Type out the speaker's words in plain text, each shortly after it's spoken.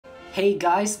Hey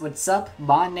guys, what's up?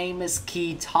 My name is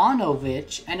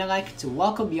Kitanovich, and I'd like to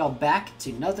welcome y'all back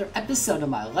to another episode of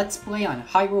my Let's Play on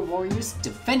Hyrule Warriors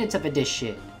Definitive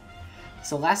Edition.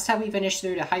 So last time we finished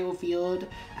through the Hyrule field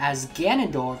as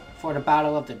Ganondorf for the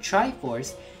Battle of the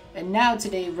Triforce, and now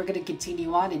today we're going to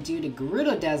continue on and do the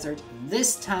Gerudo Desert,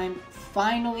 this time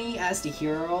finally as the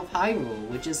hero of Hyrule,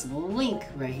 which is Link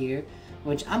right here,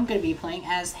 which I'm going to be playing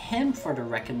as him for the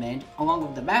recommend, along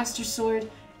with the Master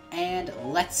Sword. And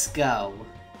let's go!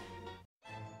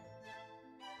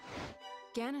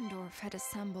 Ganondorf had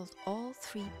assembled all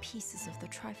three pieces of the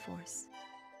Triforce.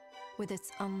 With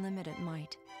its unlimited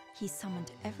might, he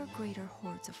summoned ever greater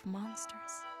hordes of monsters.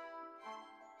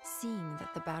 Seeing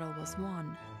that the battle was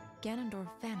won, Ganondorf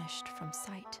vanished from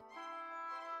sight.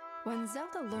 When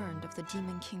Zelda learned of the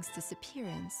Demon King's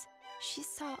disappearance, she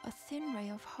saw a thin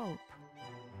ray of hope.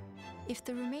 If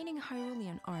the remaining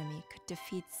Hyrulean army could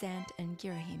defeat Zant and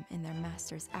Girahim in their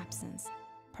master's absence,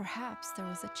 perhaps there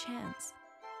was a chance.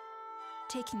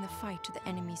 Taking the fight to the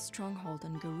enemy's stronghold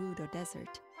in Gerudo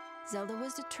Desert, Zelda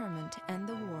was determined to end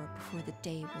the war before the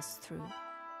day was through.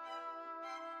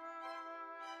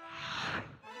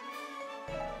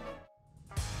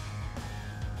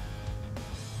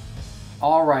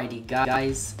 Alrighty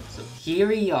guys, so here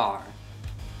we are.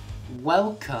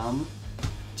 Welcome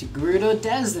to Gerudo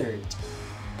Desert.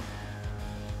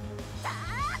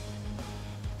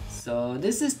 So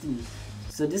this is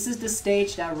the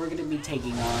stage that we're gonna be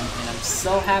taking on, and I'm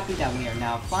so happy that we are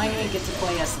now finally get to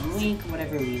play as Link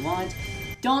whatever we want.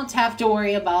 Don't have to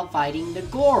worry about fighting the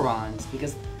Gorons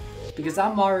because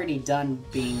I'm already done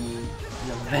being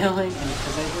the villain, and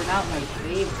because they were not my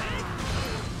favorite.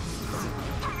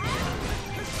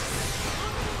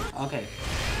 Okay.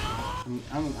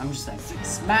 I'm just like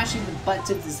smashing the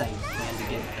buttons as I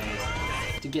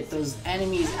can to get those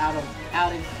enemies out of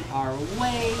our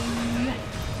way.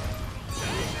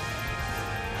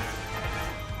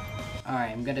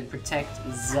 Alright, I'm gonna protect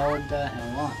Zelda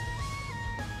and Lon.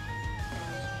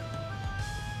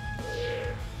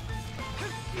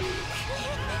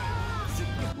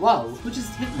 Whoa, who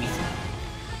just hit me?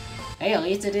 Hey, at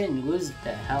least I didn't lose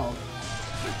the health.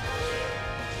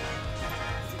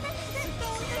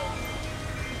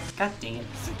 God dang it.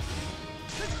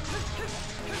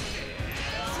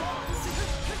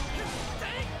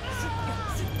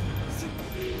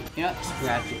 You know what?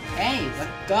 Scratch it. Hey,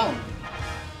 let's go.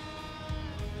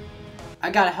 I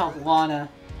gotta help Lana.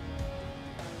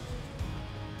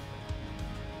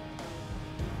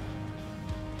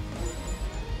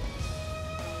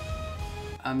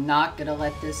 I'm not gonna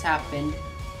let this happen.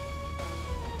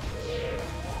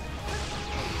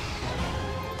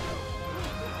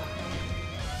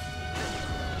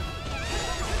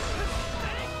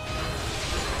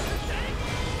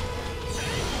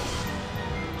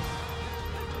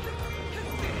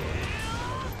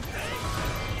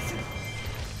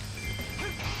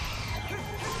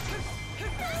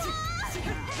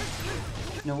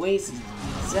 No ways,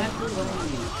 exactly what I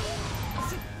need.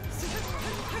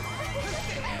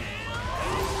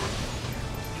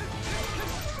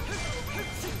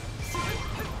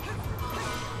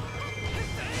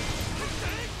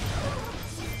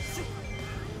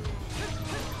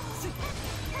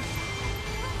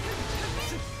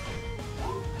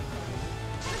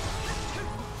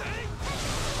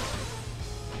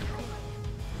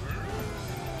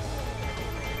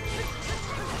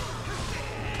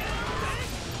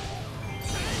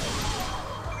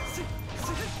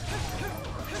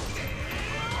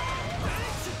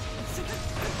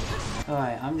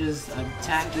 Alright, I'm just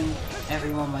attacking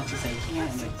everyone much as I can,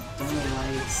 and I don't know why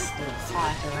it's still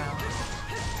hot around.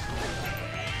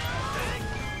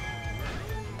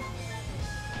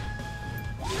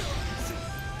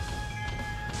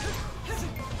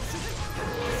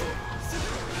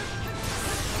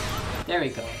 There we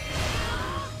go.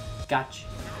 Gotcha.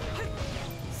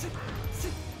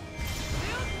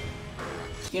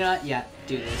 You know what? Yeah,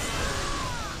 do this.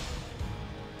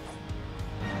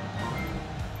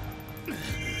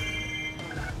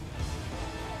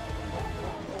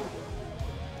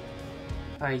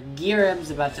 Alright, Girahim's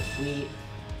about to flee.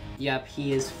 Yep,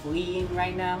 he is fleeing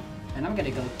right now. And I'm gonna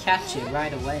go catch it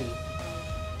right away.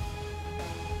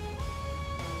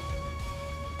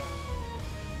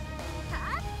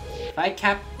 If I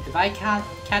can't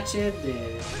catch it,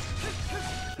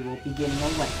 he will be getting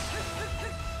away.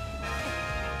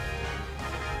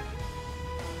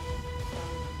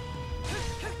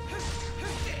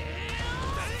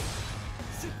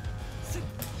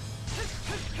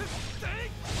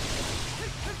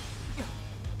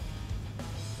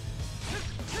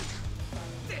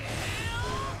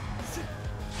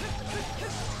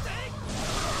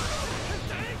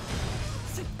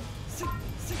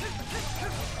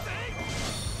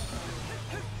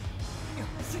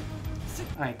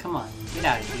 Alright, come on. Get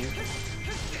out of here.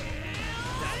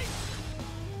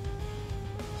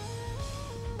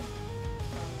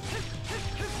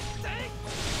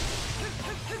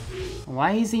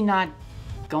 Why is he not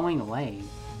going away?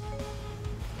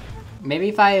 Maybe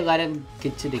if I let him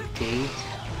get to the gate.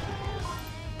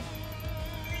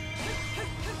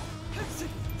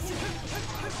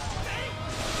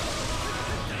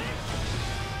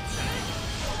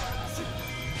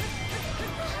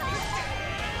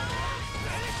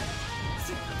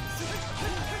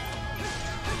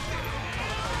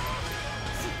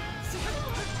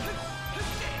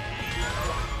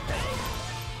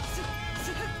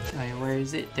 Alright, where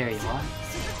is it? There you are.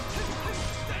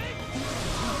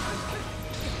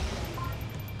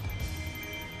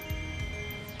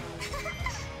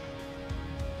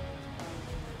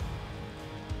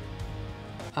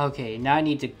 Okay, now I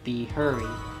need to be hurry.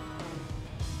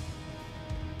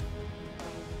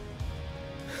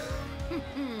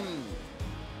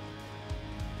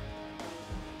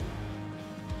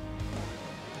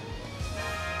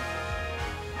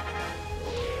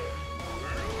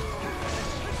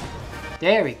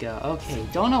 There we go. Okay,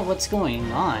 don't know what's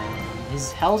going on.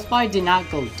 His health bar did not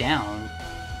go down.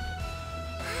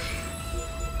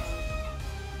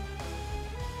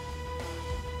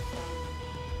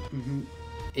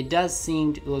 It does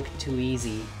seem to look too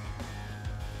easy.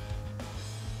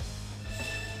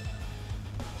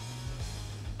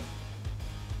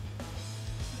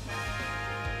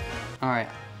 Alright,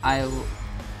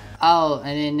 oh,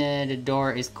 and then the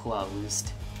door is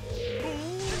closed.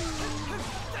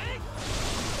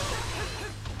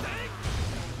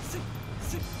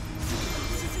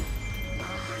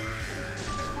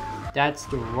 That's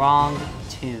the wrong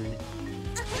tune.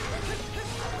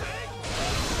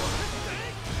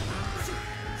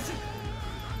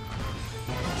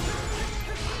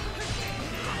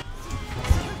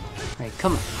 Alright,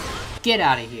 come on. Get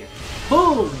out of here.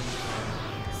 Boom!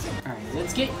 Alright,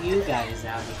 let's get you guys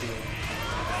out of here.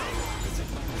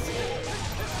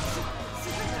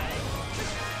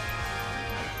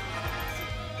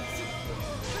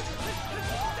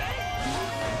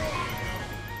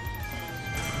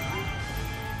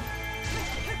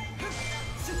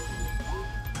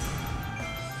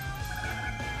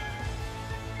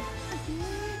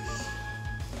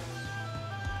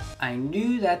 I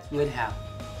knew that would happen.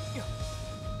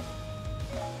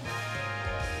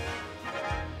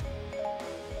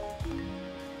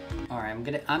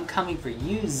 Alright, I'm coming for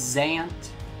you, Zant.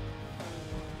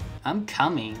 I'm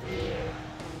coming.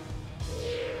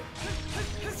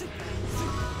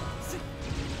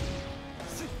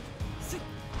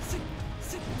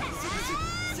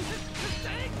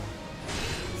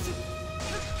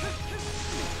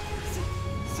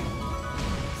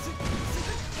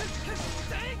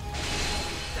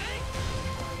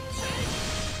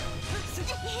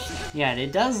 Yeah,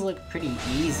 it does look pretty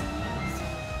easy.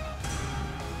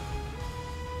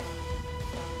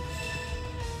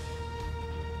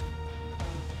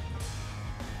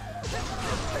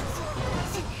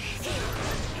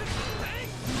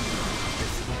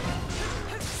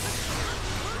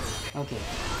 Okay,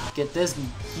 get this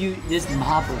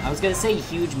mobbler. I was gonna say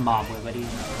huge mobbler, but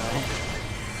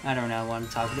I don't know what I'm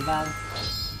talking about.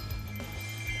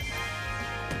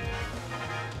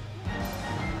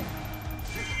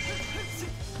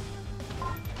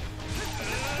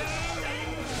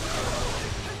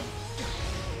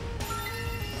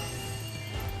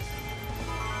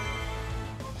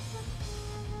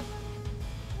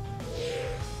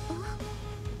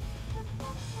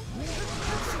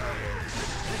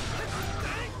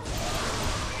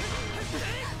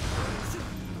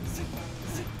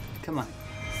 Come on.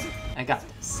 I got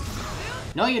this.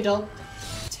 No, you don't.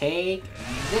 Take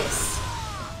this.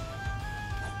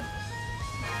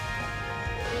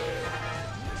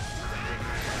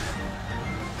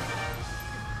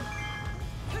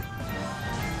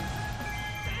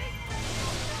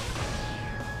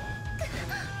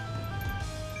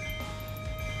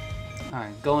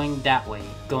 Alright, going that way.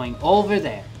 Going over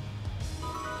there.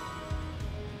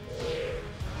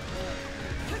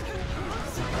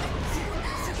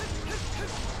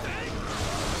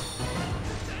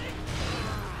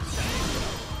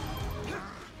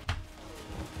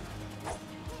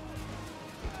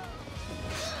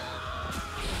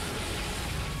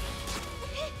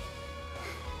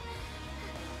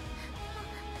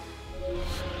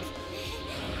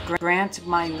 Grant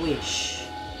my wish.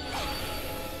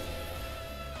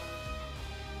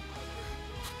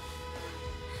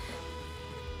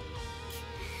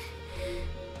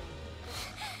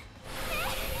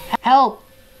 Help!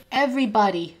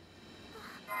 Everybody!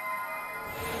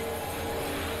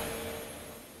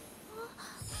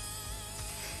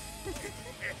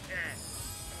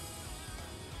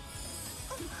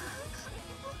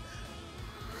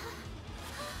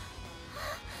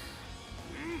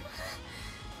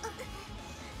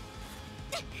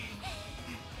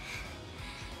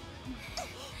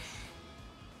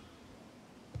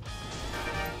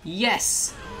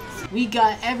 Yes! We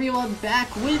got everyone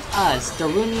back with us!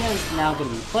 Darunia is now going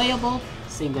to be playable,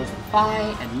 singles with Fi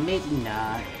and mid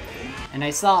not. And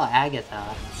I saw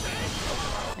Agatha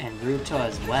and Ruto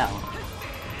as well.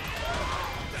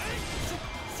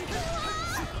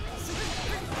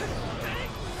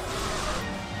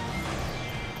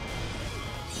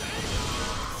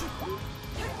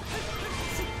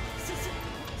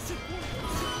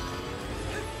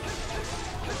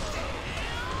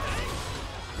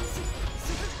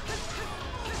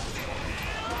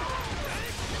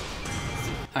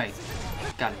 Alright,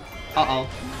 got it. Uh-oh.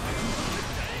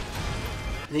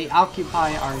 They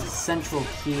occupy our central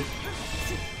keep.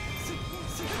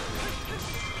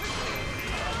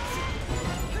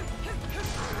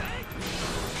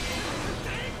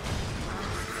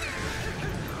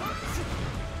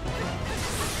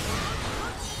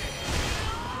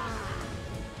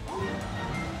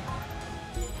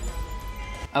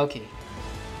 Okay.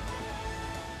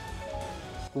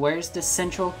 Where's the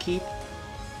central keep?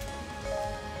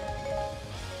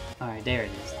 Alright, there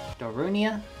it is.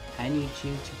 Darunia, I need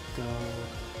you to go...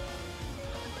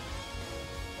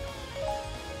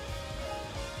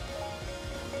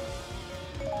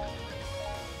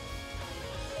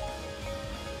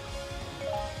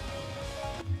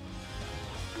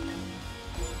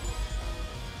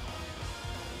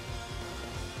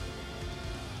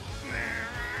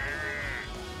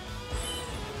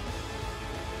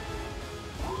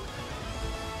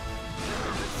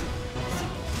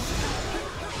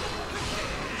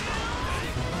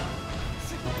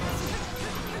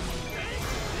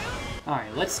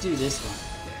 Alright, let's do this one.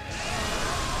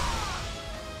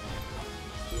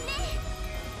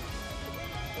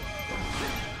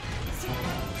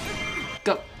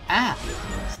 Go! Ah!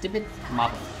 Stupid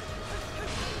mob.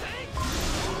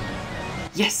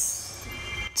 Yes!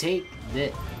 Take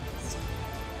this.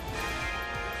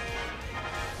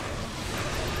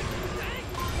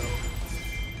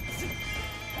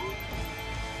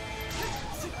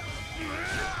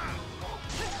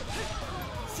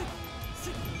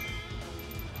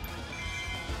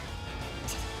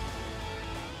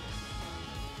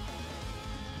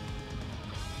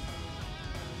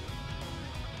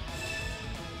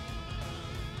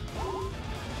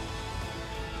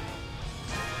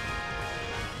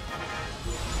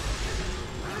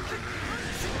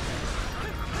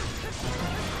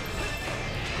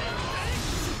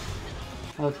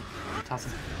 Okay, toss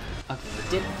it. Okay,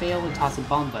 I did fail with toss a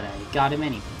bomb, but I got him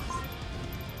anyway.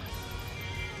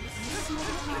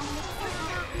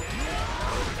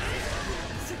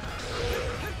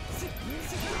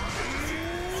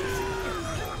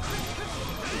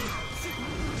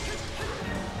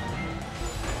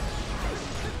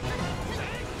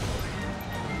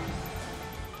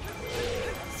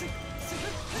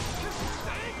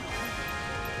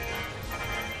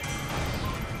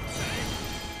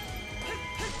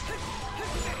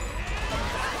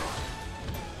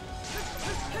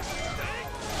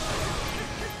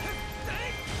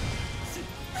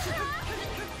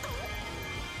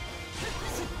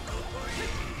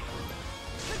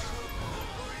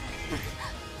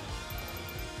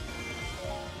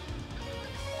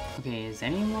 Okay, is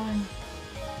anyone?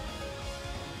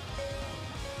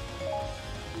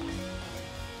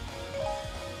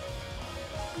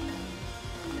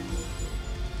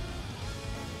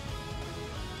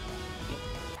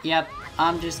 Yep,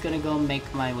 I'm just gonna go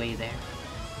make my way there.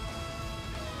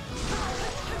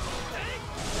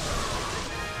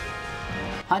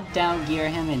 Hunt down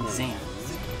Gearham and Zam.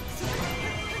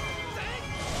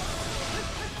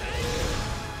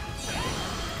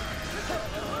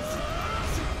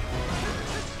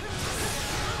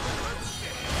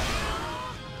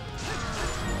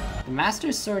 The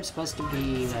Master Sword's supposed to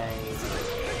be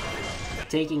like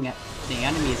taking the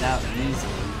enemies out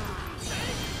easily.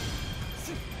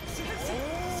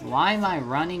 Why am I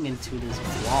running into this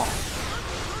wall?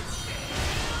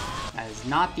 That is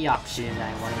not the option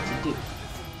I wanted to do.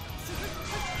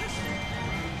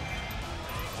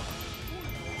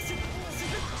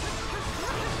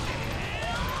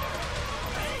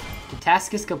 The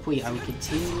task is complete. I will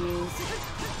continue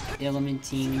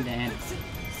elementing the enemy.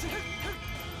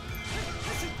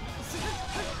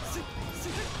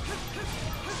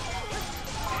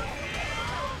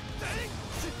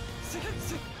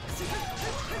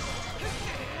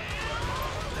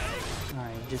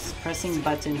 Alright, just pressing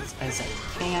buttons as I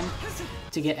can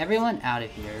to get everyone out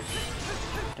of here.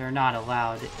 They're not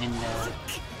allowed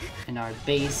in our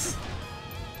base.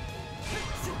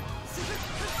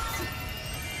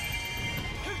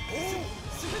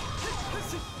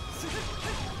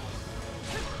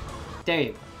 There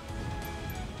you go.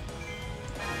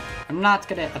 I'm not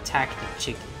gonna attack the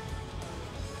chicken.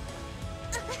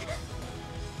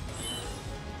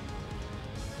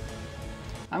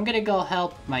 I'm gonna go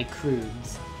help my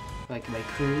crews. Like my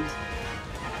crews.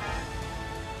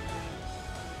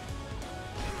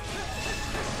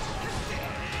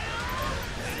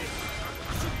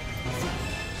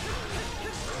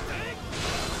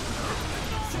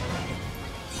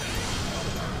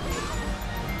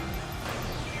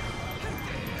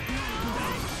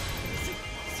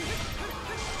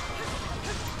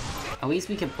 At least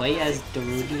we can play as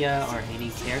Gerudo or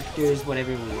any characters,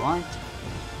 whatever we want.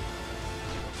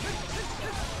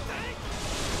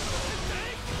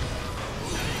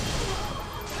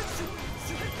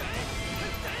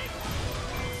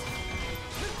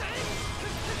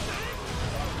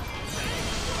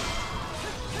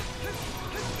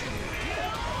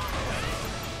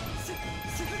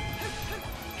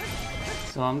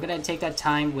 So I'm gonna take that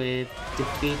time with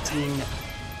defeating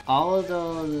all of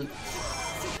the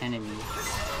enemies.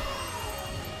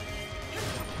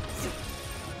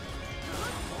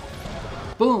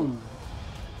 Boom!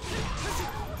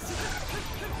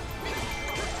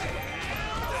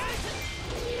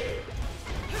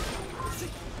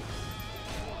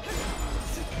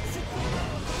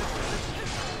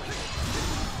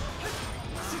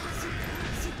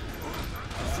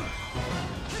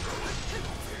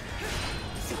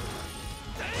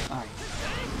 Alright.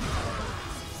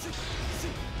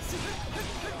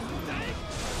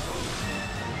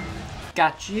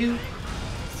 Got you.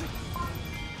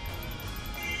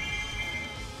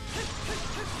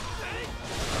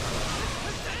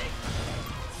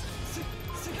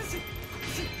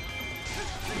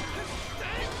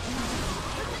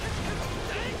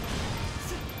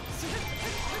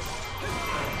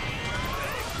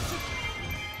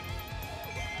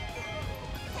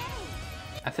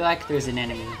 I feel like there's an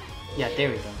enemy. Yeah, there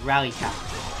we go. Rally count.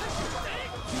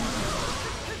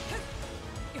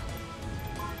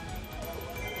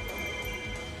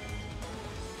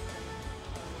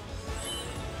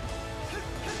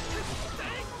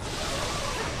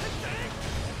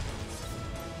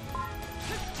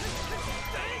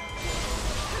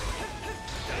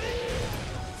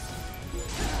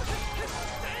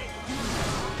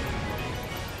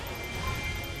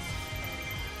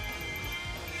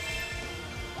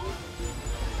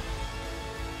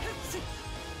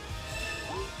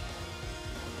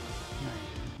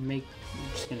 I'm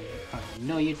just gonna.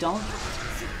 No, you don't.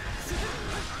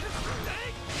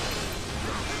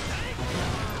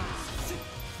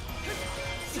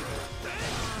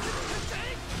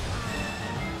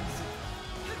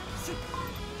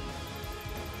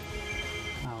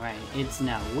 Alright, it's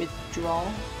now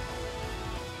withdrawal.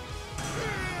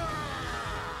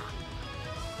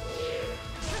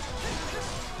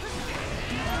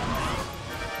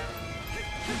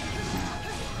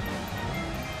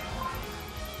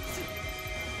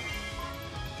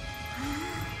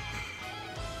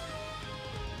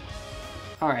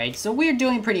 Alright, so we're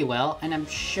doing pretty well, and I'm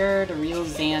sure the real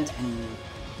Zant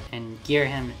and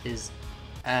Gearham is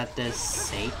at the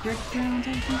Sacred Ground,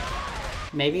 I think?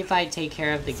 Maybe if I take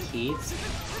care of the keys.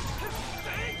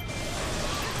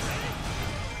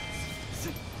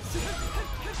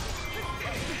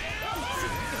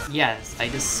 Yes, I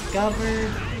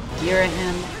discovered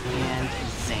Gearham and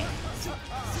Zant.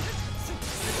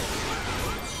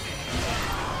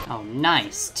 Oh,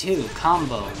 nice, 2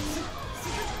 combos.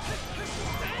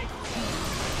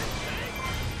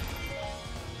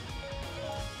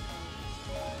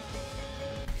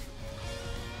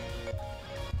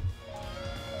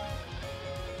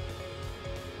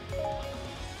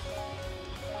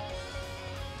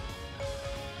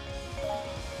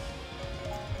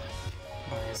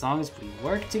 As long as we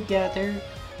work together,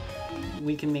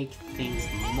 we can make things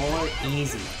more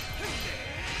easy.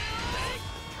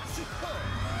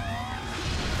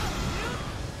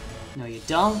 No, you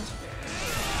don't.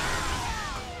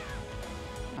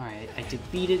 Alright, I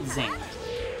defeated Zant.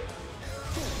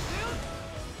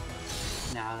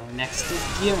 Now, next is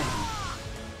Gearin.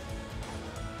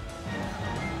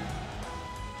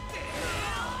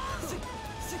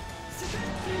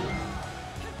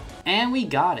 And we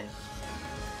got it.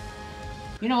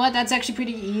 You know what? That's actually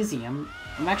pretty easy. I'm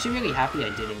actually really happy I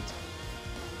did it.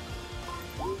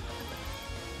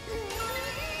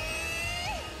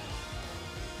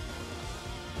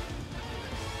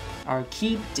 Our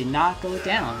keep did not go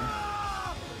down.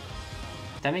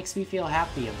 That makes me feel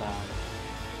happy about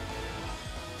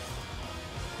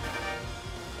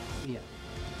it. Yeah.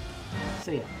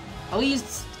 So yeah. At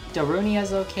least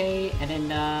Darunia's okay, and then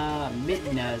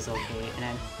Midna is okay, and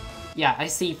then yeah, I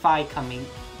see Fi coming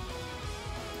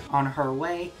on her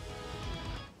way.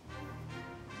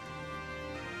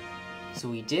 So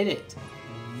we did it.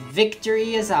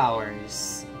 Victory is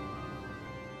ours.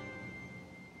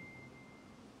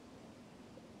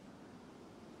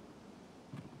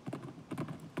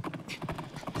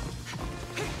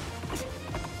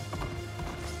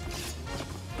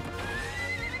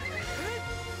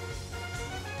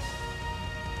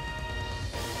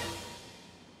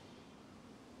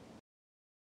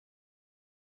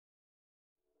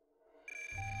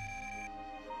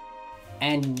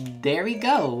 And there we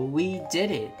go, we did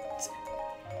it.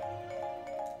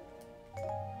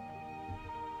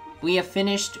 We have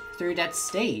finished through that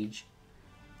stage.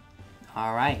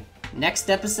 Alright, next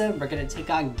episode we're gonna take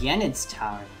on Ganon's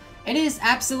Tower. It is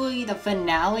absolutely the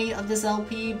finale of this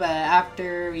LP, but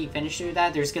after we finish through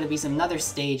that, there's gonna be some other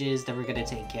stages that we're gonna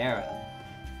take care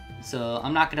of. So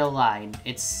I'm not gonna lie,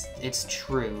 it's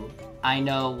true. I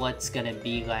know what's gonna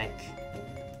be like.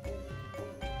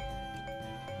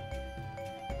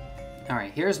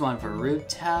 Alright, here's one for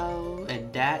Ruto,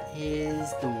 and that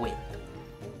is the whip.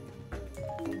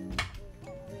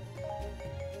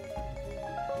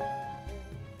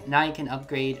 Now you can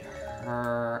upgrade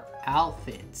her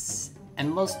outfits,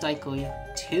 and most likely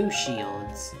 2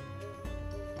 shields.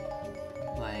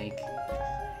 Like,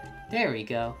 there we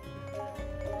go.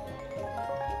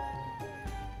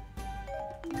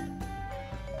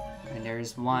 And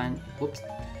there's one, whoops,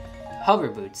 hover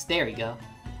boots, there we go.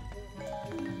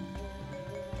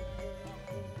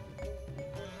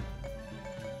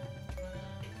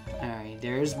 Alright,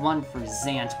 there's one for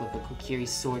Zant with a Kokiri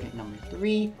sword at number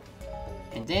 3.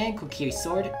 And then Kokiri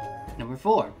sword at number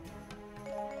 4.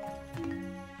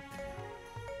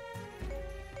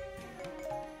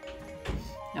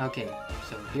 Okay,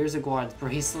 so here's a Goron's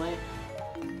bracelet.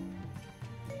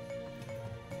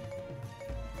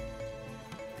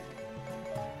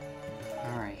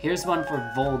 Alright, here's one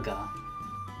for Volga.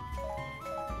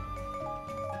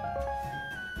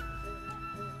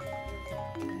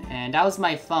 And that was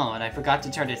my phone. I forgot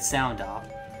to turn its sound off.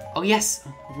 Oh yes,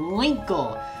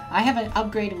 Linkle! I haven't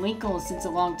upgraded Linkle since a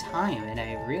long time, and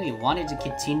I really wanted to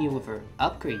continue with her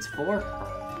upgrades for her.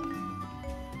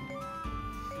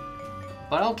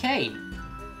 But okay,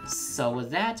 so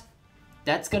with that,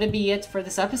 that's gonna be it for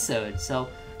this episode. So,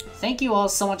 thank you all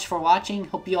so much for watching.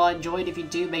 Hope you all enjoyed. If you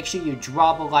do, make sure you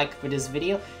drop a like for this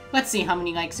video. Let's see how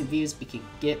many likes and views we can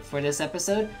get for this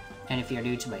episode. And if you're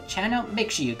new to my channel,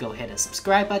 make sure you go hit the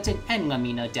subscribe button and let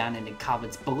me know down in the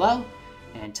comments below.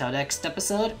 And until next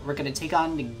episode, we're going to take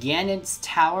on the Ganon's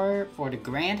Tower for the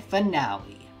grand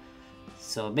finale.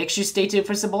 So make sure you stay tuned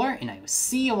for some more, and I will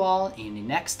see you all in the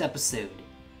next episode.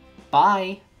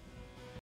 Bye!